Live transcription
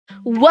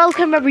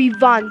Welcome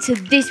everyone to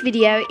this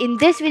video. In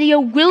this video,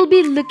 we'll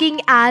be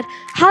looking at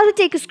how to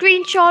take a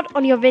screenshot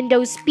on your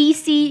Windows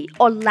PC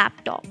or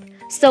laptop.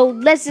 So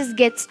let's just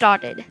get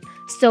started.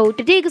 So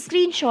to take a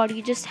screenshot,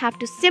 you just have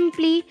to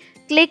simply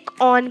click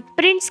on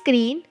print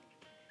screen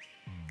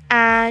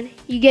and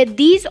you get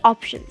these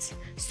options.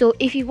 So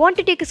if you want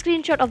to take a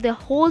screenshot of the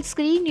whole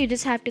screen, you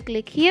just have to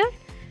click here,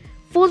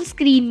 full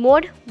screen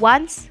mode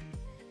once,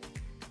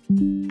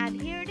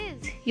 and here it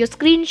is. Your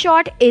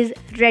screenshot is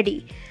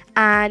ready.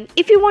 And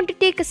if you want to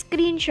take a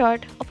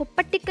screenshot of a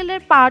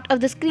particular part of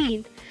the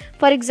screen,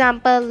 for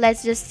example,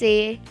 let's just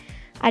say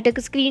I took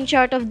a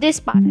screenshot of this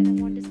part and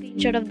I want a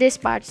screenshot of this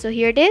part. So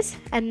here it is.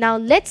 And now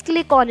let's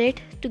click on it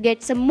to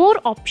get some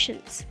more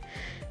options.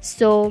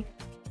 So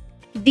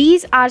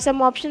these are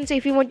some options. So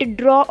if you want to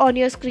draw on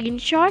your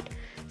screenshot,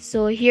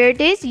 so here it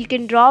is. You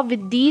can draw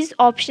with these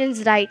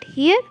options right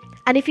here.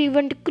 And if you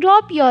want to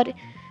crop your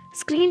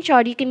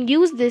screenshot, you can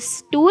use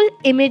this tool,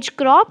 image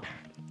crop.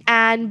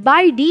 And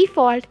by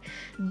default,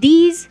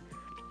 these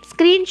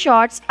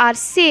screenshots are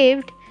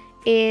saved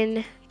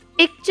in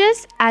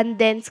pictures and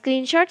then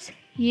screenshots.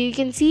 You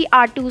can see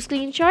our two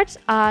screenshots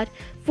are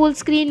full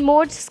screen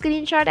mode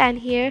screenshot, and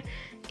here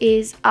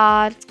is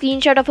our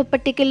screenshot of a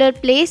particular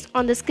place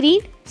on the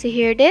screen. So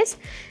here it is.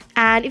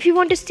 And if you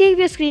want to save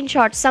your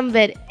screenshot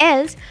somewhere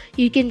else,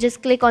 you can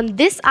just click on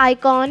this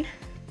icon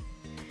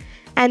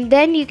and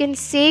then you can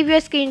save your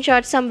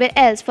screenshot somewhere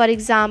else. For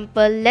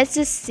example, let's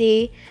just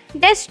say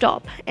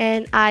desktop,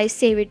 and I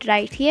save it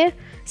right here,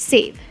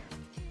 save,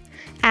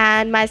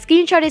 and my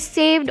screenshot is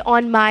saved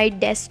on my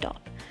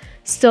desktop.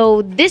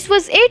 So this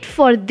was it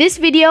for this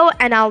video,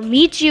 and I'll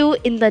meet you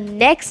in the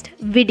next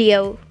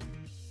video.